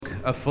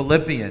of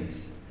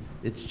Philippians.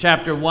 It's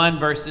chapter 1,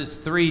 verses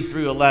 3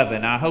 through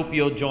 11. I hope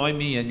you'll join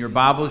me in your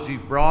Bibles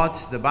you've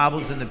brought, the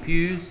Bibles in the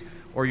pews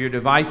or your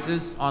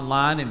devices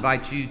online. I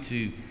invite you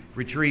to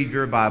retrieve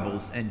your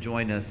Bibles and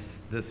join us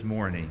this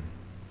morning.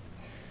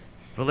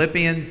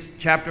 Philippians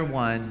chapter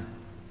 1,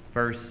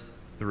 verse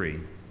 3.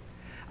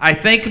 I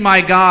thank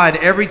my God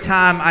every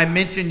time I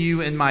mention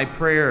you in my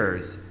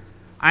prayers.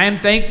 I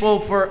am thankful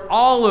for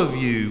all of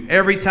you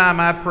every time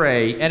I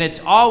pray, and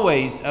it's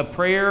always a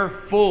prayer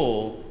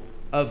full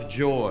of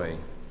joy.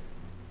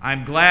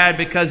 I'm glad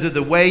because of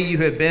the way you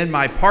have been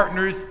my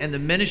partners in the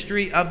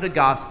ministry of the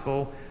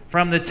gospel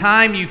from the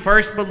time you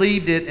first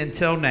believed it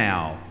until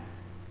now.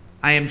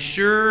 I am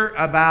sure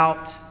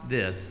about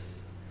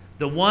this.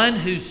 The one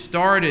who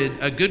started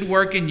a good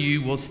work in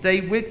you will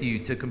stay with you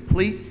to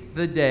complete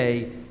the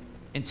day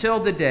until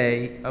the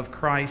day of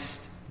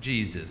Christ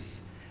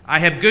Jesus. I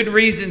have good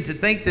reason to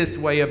think this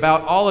way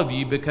about all of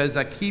you because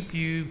I keep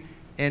you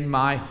in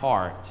my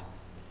heart.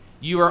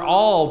 You are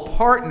all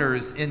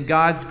partners in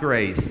God's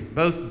grace,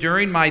 both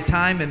during my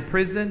time in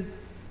prison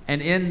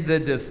and in the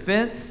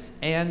defense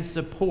and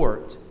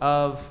support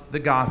of the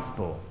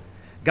gospel.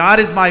 God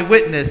is my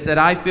witness that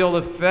I feel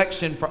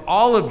affection for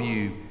all of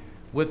you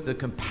with the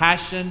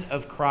compassion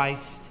of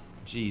Christ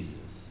Jesus.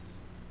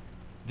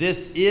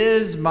 This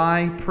is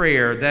my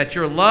prayer, that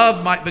your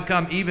love might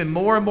become even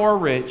more and more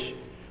rich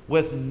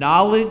with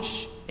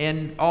knowledge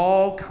and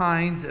all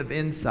kinds of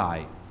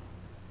insight.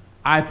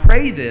 I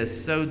pray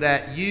this so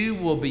that you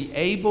will be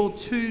able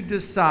to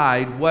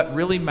decide what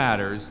really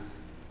matters,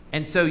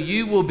 and so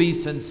you will be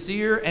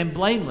sincere and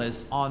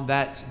blameless on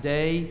that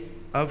day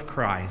of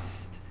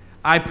Christ.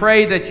 I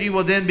pray that you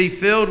will then be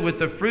filled with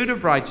the fruit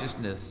of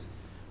righteousness,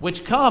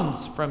 which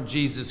comes from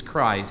Jesus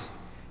Christ,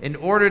 in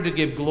order to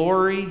give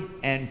glory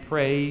and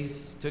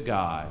praise to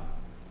God.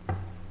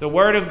 The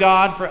word of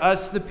God for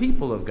us, the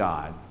people of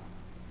God.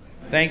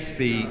 Thanks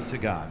be to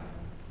God.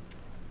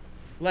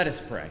 Let us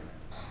pray.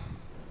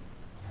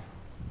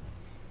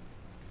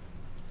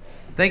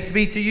 Thanks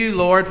be to you,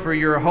 Lord, for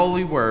your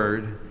holy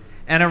word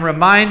and a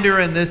reminder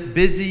in this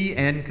busy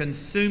and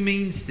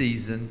consuming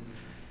season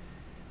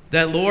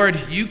that,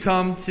 Lord, you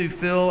come to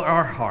fill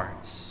our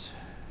hearts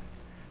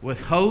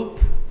with hope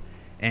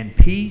and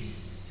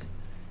peace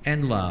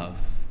and love.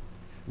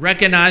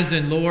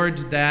 Recognizing,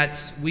 Lord,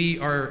 that we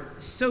are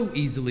so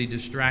easily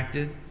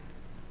distracted,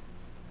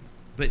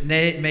 but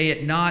may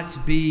it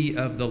not be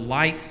of the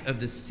lights of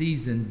the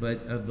season,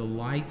 but of the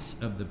lights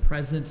of the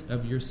presence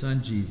of your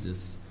Son,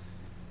 Jesus,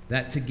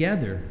 that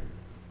together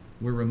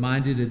we're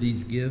reminded of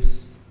these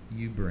gifts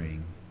you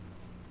bring.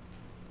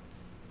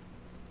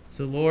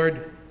 So,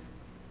 Lord,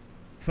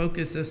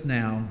 focus us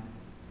now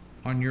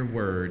on your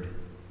word,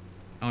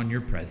 on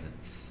your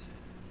presence.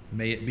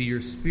 May it be your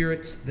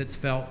Spirit that's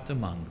felt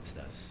amongst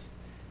us.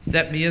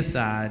 Set me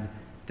aside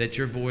that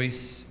your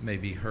voice may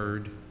be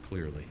heard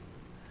clearly.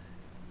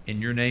 In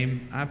your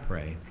name I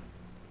pray.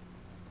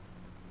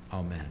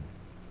 Amen.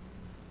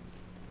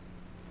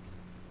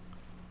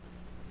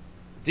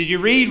 Did you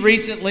read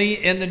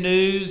recently in the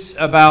news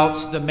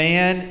about the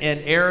man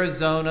in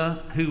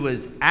Arizona who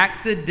was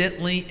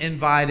accidentally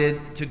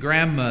invited to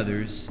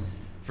grandmother's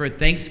for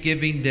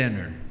Thanksgiving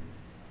dinner?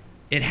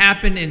 It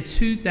happened in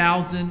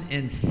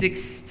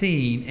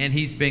 2016, and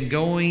he's been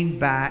going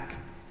back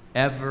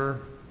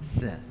ever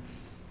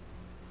since.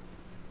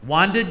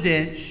 Wanda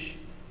Dench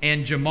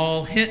and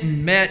Jamal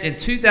Hinton met in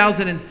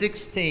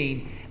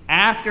 2016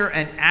 after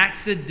an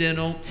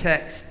accidental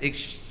text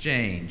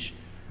exchange.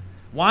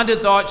 Wanda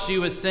thought she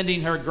was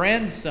sending her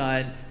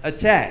grandson a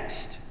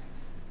text.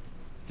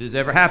 Has this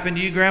ever happened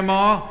to you,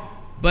 Grandma?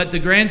 But the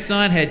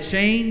grandson had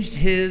changed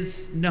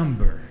his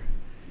number.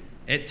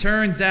 It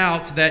turns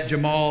out that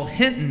Jamal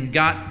Hinton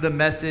got the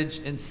message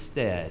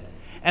instead.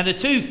 And the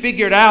two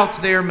figured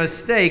out their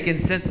mistake and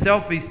sent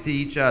selfies to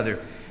each other.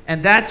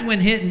 And that's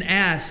when Hinton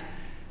asked,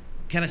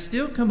 "Can I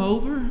still come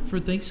over for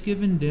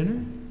Thanksgiving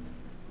dinner?"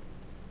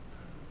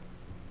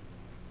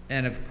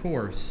 And of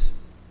course,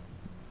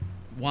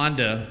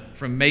 Wanda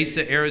from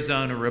Mesa,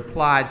 Arizona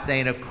replied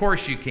saying, "Of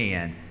course you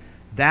can.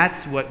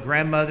 That's what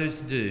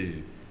grandmothers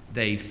do.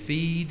 They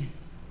feed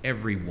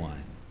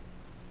everyone."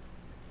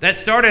 That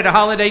started a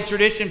holiday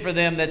tradition for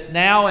them that's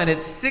now in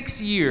its 6th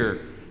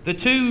year. The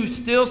two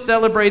still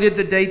celebrated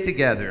the day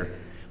together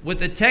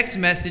with a text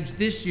message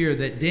this year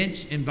that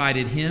Dench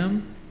invited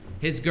him,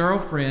 his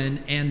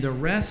girlfriend, and the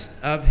rest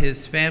of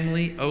his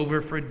family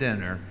over for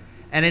dinner.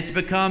 And it's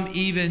become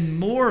even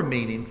more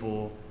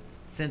meaningful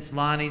since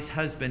Lonnie's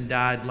husband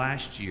died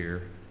last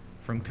year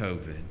from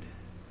COVID.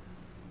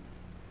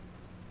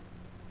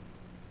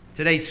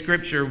 Today's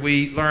scripture,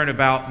 we learn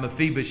about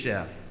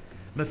Mephibosheth.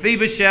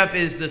 Mephibosheth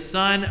is the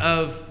son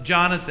of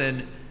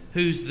Jonathan,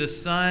 who's the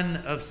son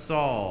of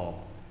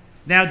Saul.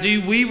 Now,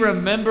 do we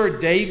remember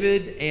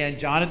David and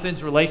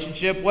Jonathan's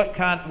relationship? What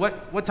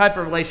type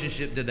of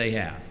relationship did they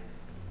have?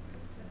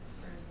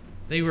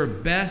 They were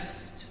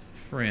best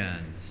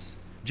friends.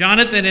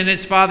 Jonathan and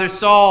his father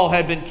Saul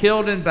had been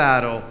killed in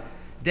battle.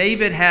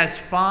 David has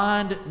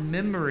fond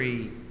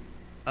memory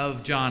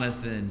of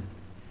Jonathan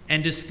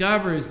and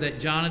discovers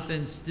that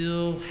Jonathan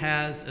still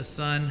has a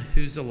son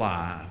who's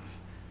alive.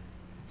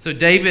 So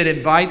David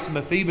invites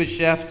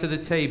Mephibosheth to the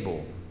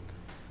table.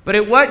 But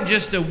it wasn't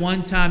just a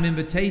one-time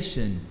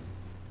invitation.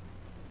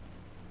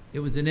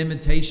 It was an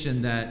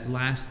invitation that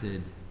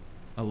lasted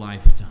a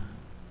lifetime.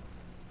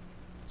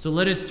 So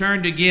let us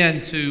turn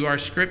again to our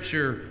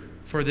scripture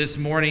for this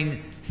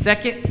morning,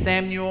 2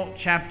 Samuel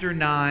chapter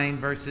 9,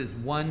 verses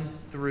 1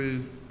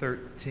 through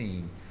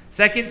 13.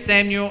 2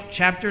 Samuel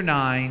chapter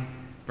 9,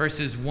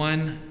 verses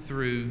 1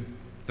 through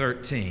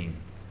 13.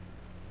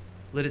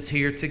 Let us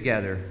hear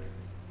together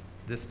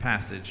this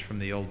passage from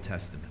the Old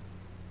Testament.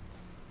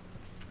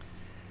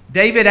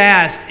 David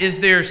asked, "Is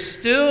there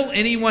still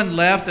anyone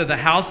left of the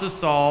house of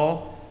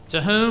Saul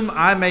to whom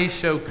I may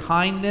show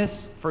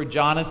kindness for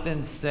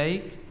Jonathan's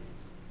sake?"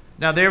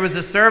 Now there was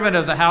a servant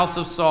of the house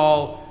of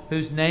Saul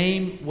whose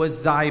name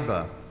was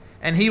Ziba,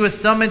 and he was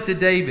summoned to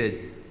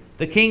David.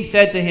 The king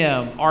said to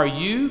him, "Are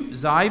you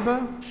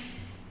Ziba?"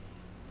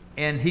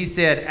 And he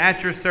said,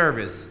 "At your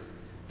service."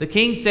 The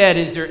king said,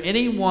 "Is there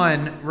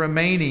anyone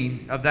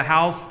remaining of the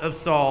house of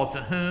Saul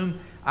to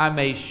whom I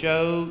may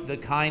show the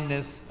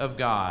kindness of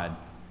God?"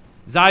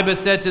 Ziba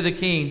said to the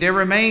king, "There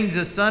remains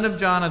a son of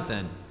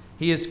Jonathan.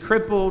 He is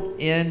crippled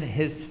in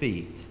his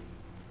feet."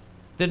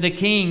 Then the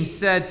king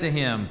said to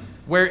him,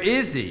 "Where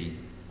is he?"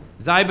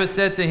 Ziba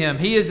said to him,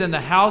 "He is in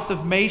the house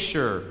of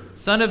Mashur,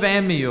 son of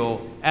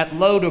Ammiel, at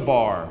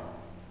Lodabar."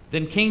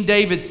 Then King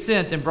David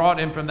sent and brought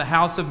him from the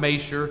house of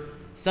Mashur,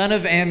 son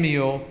of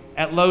Ammiel,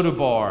 at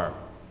Lodabar.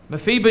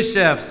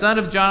 Mephibosheth, son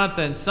of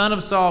Jonathan, son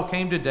of Saul,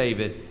 came to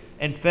David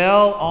and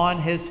fell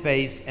on his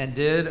face and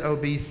did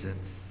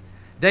obeisance.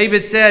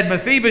 David said,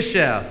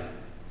 "Mephibosheth."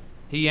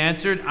 He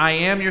answered, "I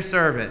am your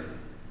servant."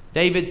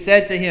 David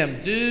said to him,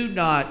 "Do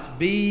not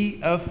be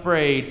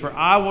afraid, for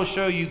I will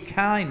show you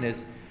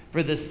kindness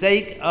for the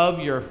sake of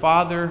your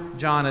father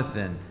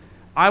Jonathan.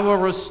 I will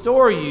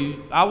restore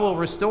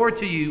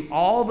to you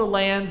all the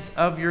lands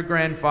of your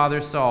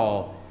grandfather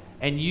Saul,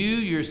 and you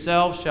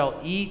yourself shall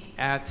eat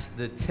at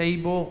the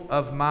table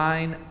of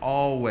mine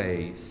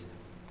always."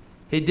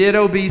 He did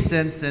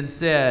obeisance and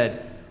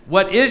said,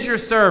 "What is your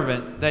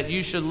servant that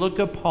you should look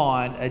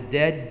upon a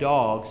dead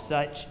dog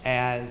such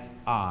as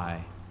I?"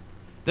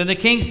 Then the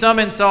king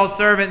summoned Saul's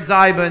servant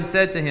Ziba and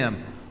said to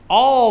him,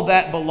 "All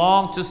that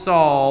belonged to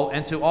Saul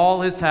and to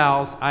all his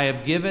house I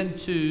have given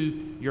to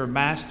your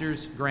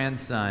master's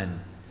grandson.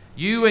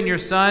 You and your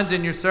sons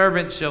and your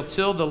servants shall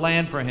till the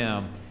land for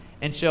him,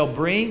 and shall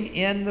bring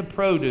in the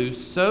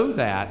produce, so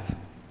that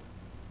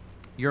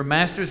your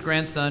master's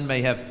grandson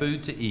may have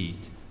food to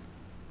eat.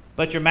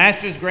 But your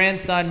master's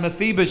grandson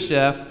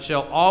Mephibosheth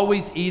shall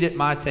always eat at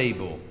my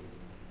table."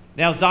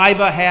 Now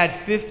Ziba had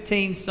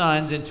 15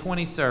 sons and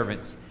 20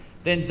 servants.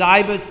 Then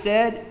Ziba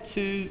said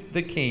to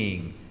the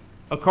king,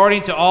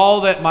 "According to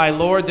all that my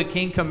lord the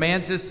king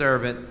commands his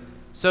servant,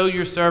 so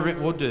your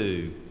servant will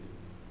do."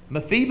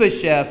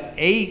 Mephibosheth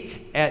ate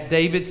at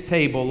David's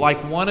table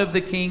like one of the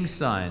king's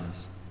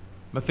sons.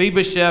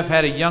 Mephibosheth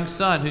had a young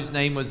son whose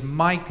name was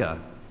Micah,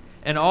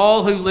 and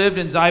all who lived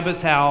in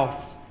Ziba's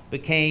house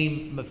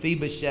became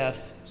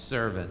Mephibosheth's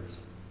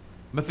servants.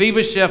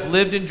 Mephibosheth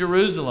lived in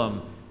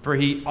Jerusalem, for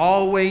he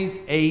always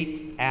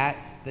ate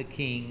at the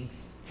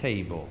king's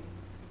table.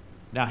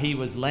 Now he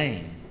was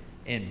lame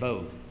in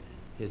both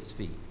his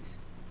feet.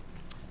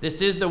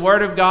 This is the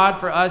word of God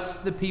for us,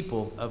 the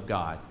people of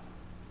God.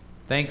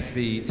 Thanks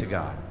be to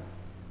God.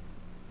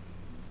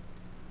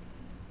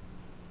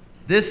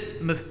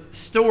 This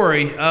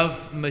story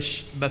of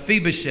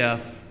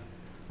Mephibosheth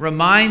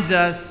reminds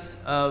us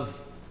of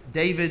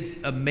David's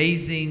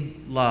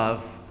amazing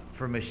love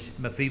for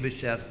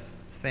Mephibosheth's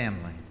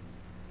family.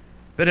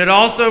 But it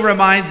also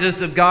reminds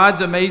us of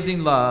God's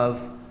amazing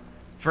love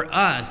for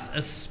us,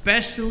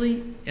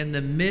 especially in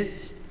the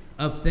midst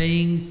of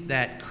things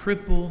that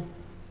cripple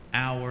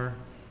our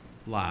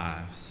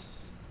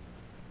lives.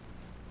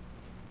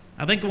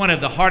 I think one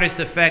of the hardest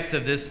effects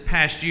of this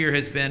past year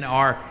has been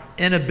our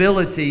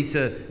inability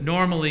to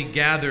normally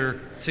gather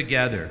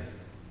together.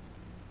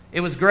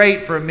 It was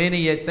great for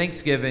many at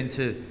Thanksgiving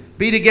to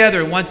be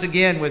together once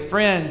again with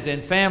friends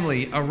and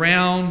family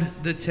around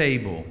the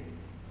table.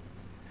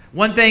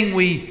 One thing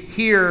we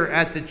hear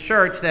at the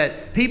church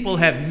that people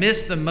have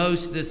missed the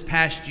most this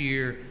past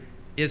year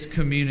is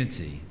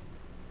community.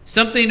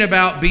 Something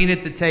about being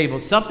at the table,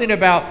 something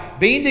about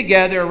being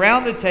together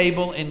around the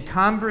table in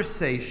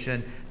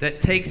conversation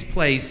that takes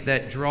place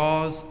that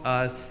draws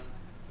us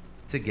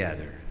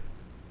together.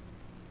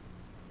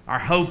 Our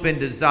hope and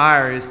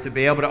desire is to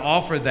be able to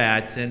offer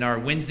that in our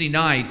Wednesday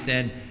nights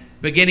and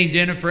beginning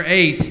dinner for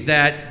 8,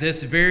 that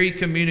this very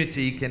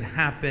community can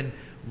happen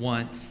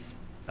once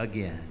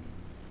again.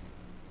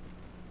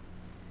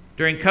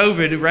 During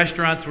COVID, the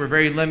restaurants were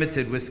very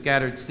limited with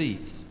scattered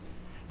seats.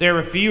 There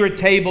were fewer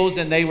tables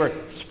and they were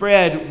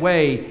spread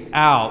way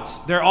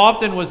out. There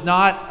often was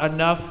not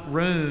enough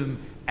room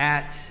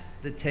at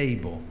the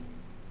table.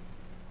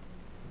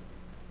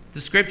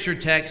 The scripture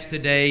text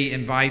today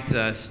invites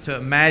us to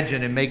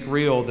imagine and make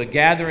real the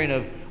gathering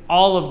of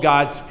all of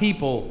God's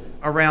people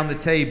around the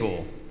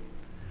table.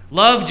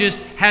 Love just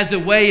has a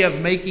way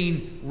of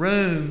making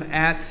room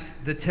at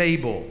the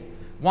table.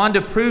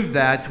 Wanda proved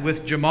that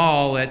with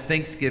Jamal at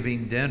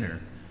Thanksgiving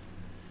dinner.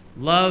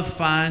 Love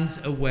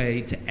finds a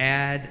way to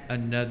add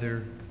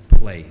another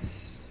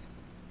place.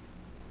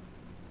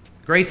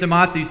 Grace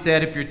Amathu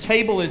said, if your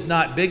table is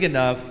not big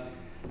enough,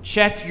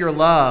 check your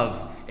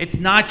love. It's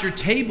not your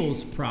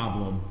table's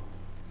problem,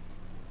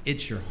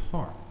 it's your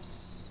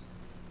heart's.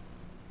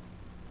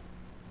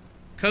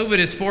 COVID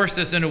has forced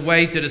us in a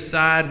way to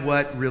decide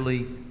what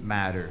really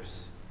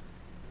matters.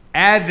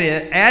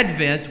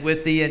 Advent,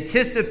 with the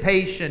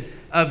anticipation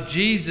of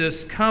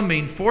Jesus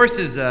coming,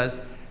 forces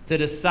us to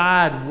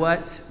decide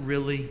what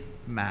really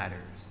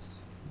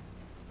matters.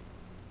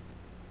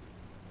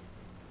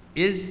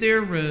 Is there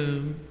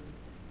room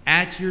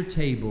at your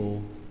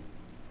table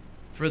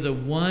for the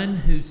one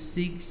who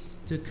seeks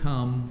to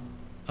come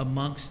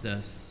amongst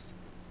us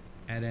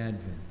at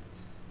Advent?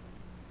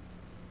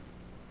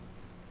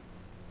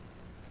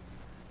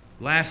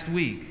 Last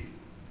week,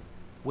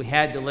 we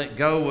had to let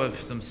go of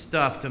some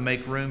stuff to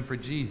make room for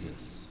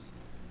Jesus.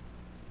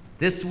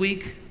 This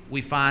week,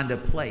 we find a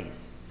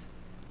place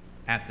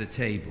at the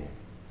table.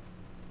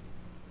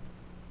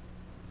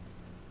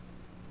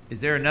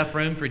 Is there enough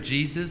room for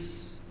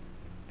Jesus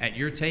at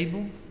your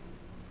table?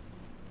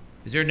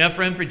 Is there enough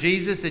room for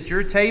Jesus at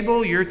your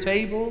table, your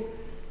table,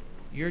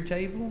 your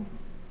table?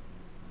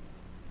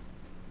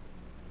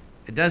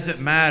 It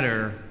doesn't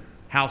matter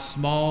how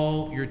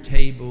small your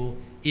table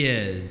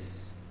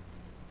is.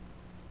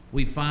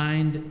 We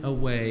find a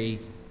way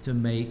to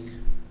make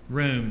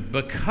room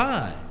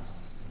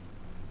because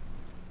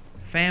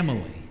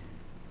family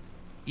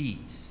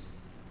eats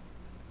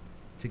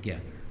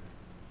together.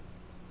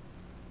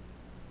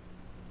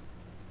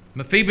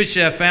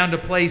 Mephibosheth found a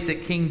place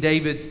at King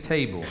David's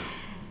table.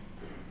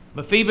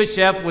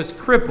 Mephibosheth was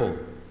crippled.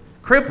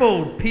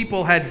 Crippled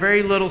people had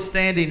very little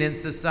standing in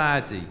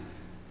society.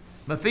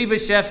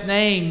 Mephibosheth's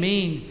name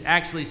means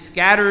actually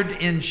scattered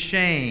in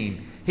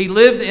shame. He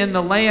lived in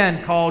the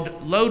land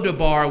called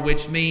Lodabar,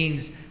 which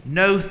means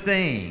no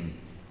thing.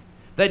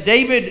 That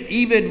David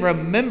even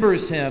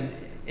remembers him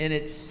in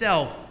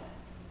itself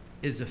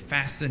is a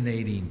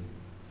fascinating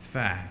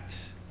fact.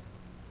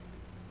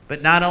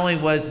 But not only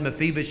was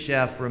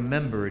Mephibosheth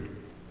remembered,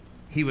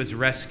 he was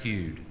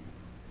rescued.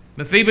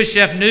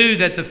 Mephibosheth knew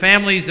that the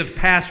families of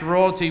past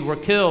royalty were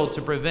killed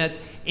to prevent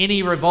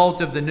any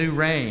revolt of the new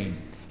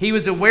reign. He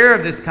was aware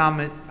of this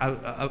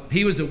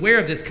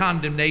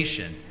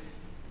condemnation.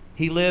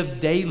 He lived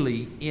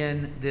daily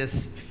in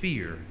this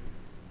fear.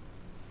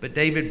 But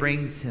David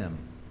brings him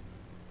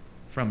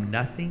from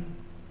nothing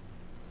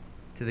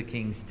to the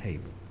king's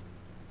table.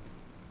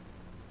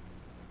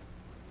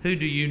 Who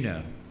do you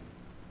know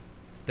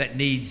that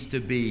needs to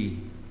be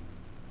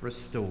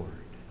restored?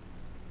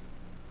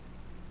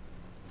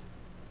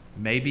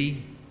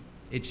 Maybe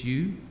it's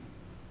you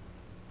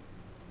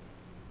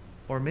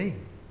or me.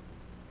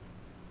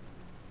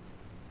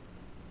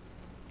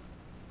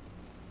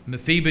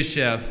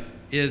 Mephibosheth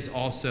is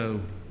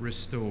also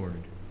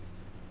restored.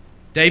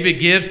 David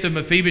gives to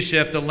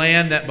Mephibosheth the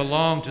land that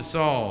belonged to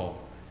Saul.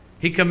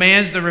 He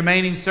commands the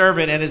remaining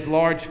servant and his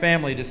large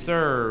family to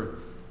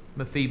serve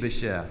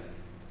Mephibosheth.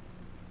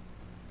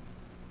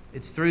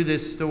 It's through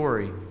this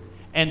story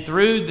and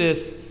through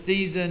this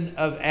season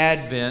of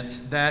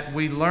Advent that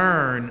we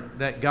learn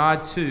that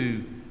God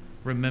too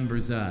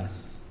remembers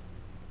us.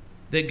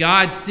 That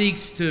God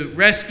seeks to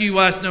rescue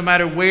us no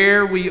matter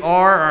where we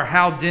are or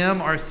how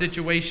dim our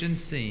situation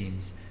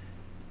seems.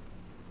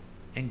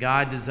 And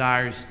God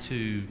desires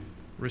to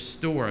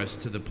restore us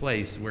to the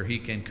place where He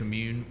can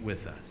commune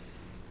with us.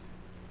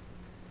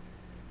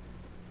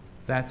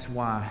 That's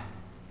why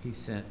He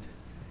sent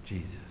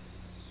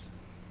Jesus.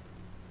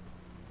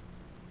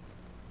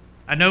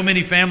 I know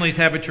many families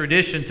have a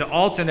tradition to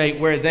alternate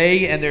where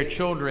they and their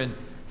children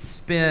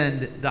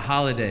spend the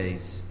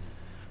holidays.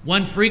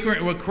 One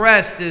frequent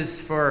request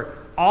is for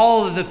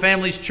all of the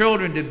family's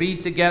children to be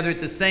together at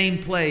the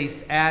same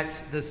place at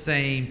the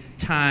same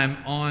time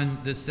on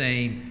the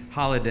same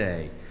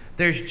holiday.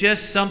 There's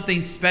just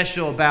something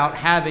special about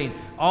having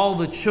all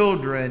the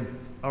children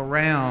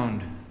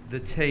around the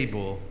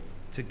table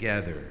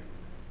together.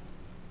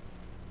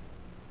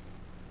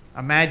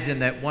 Imagine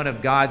that one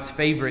of God's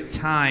favorite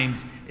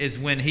times is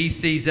when He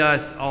sees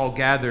us all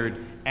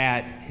gathered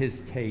at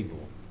His table.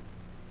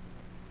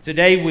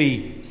 Today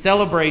we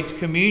celebrate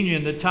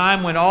communion, the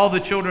time when all the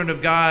children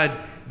of God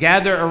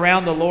gather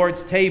around the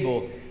Lord's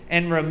table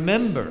and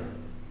remember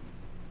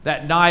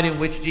that night in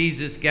which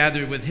Jesus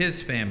gathered with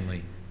His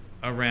family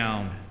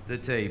around the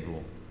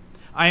table.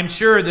 I am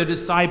sure the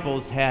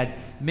disciples had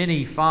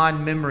many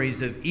fond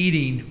memories of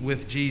eating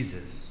with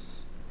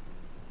Jesus.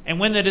 And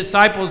when the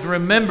disciples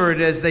remembered,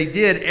 as they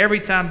did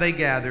every time they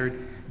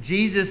gathered,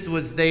 Jesus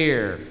was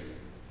there.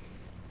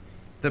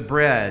 The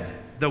bread,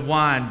 the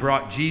wine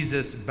brought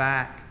Jesus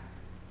back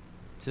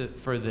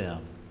for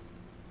them.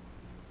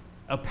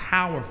 A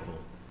powerful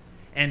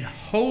and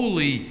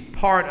holy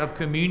part of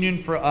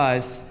communion for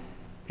us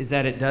is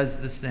that it does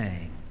the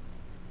same.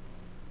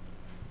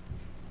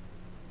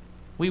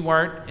 We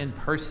weren't in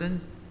person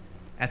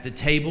at the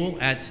table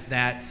at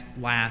that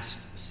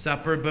Last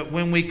Supper, but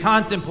when we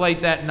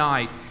contemplate that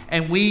night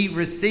and we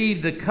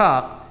receive the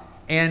cup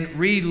and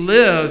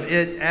relive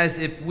it as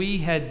if we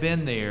had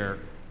been there,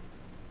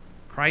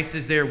 Christ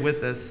is there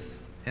with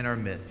us in our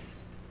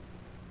midst,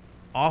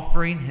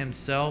 offering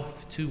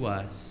himself to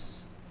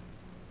us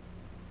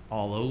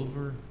all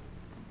over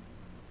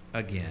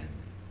again.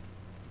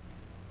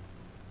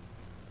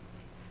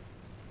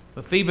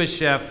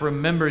 Mephibosheth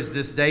remembers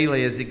this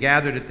daily as he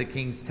gathered at the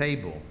king's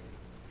table.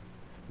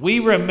 We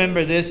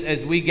remember this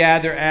as we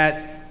gather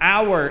at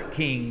our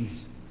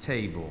king's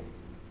table.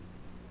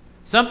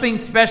 Something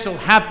special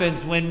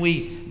happens when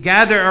we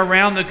gather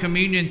around the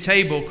communion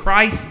table.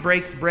 Christ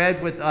breaks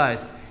bread with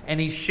us,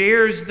 and he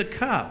shares the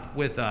cup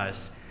with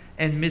us.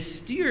 And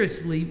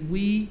mysteriously,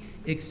 we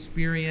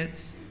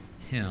experience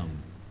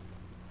him.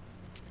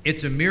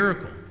 It's a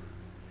miracle,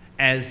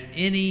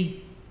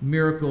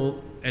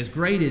 as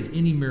great as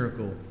any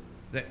miracle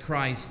that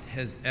Christ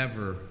has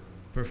ever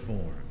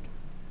performed.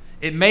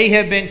 It may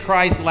have been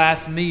Christ's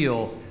last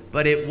meal,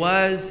 but it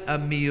was a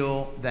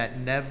meal that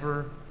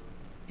never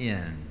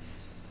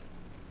ends.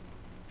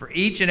 For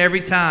each and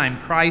every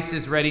time, Christ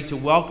is ready to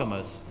welcome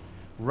us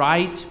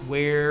right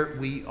where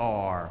we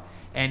are.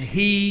 And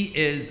he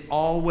is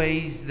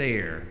always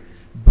there.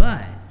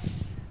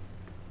 But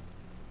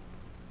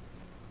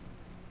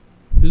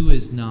who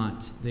is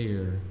not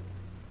there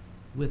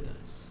with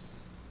us?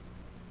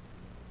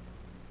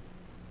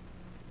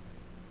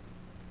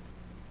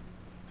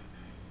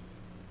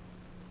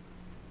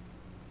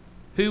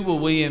 Who will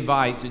we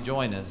invite to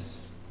join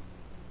us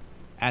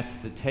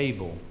at the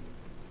table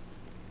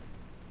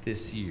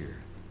this year?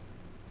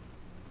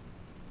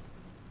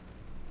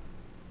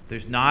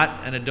 There's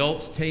not an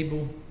adult's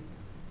table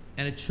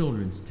and a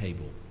children's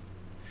table.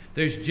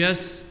 There's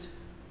just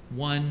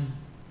one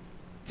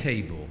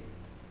table,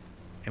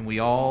 and we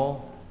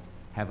all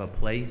have a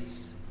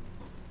place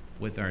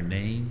with our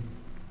name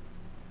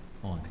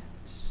on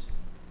it.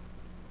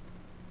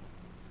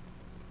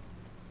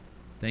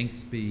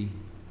 Thanks be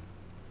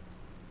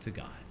to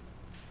God.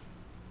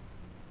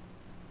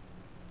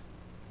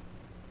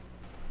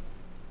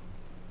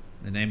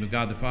 In the name of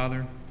God the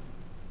Father,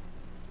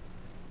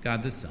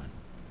 God the Son,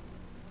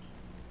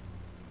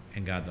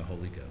 and God the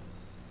Holy Ghost.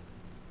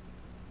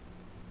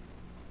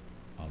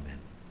 Amen.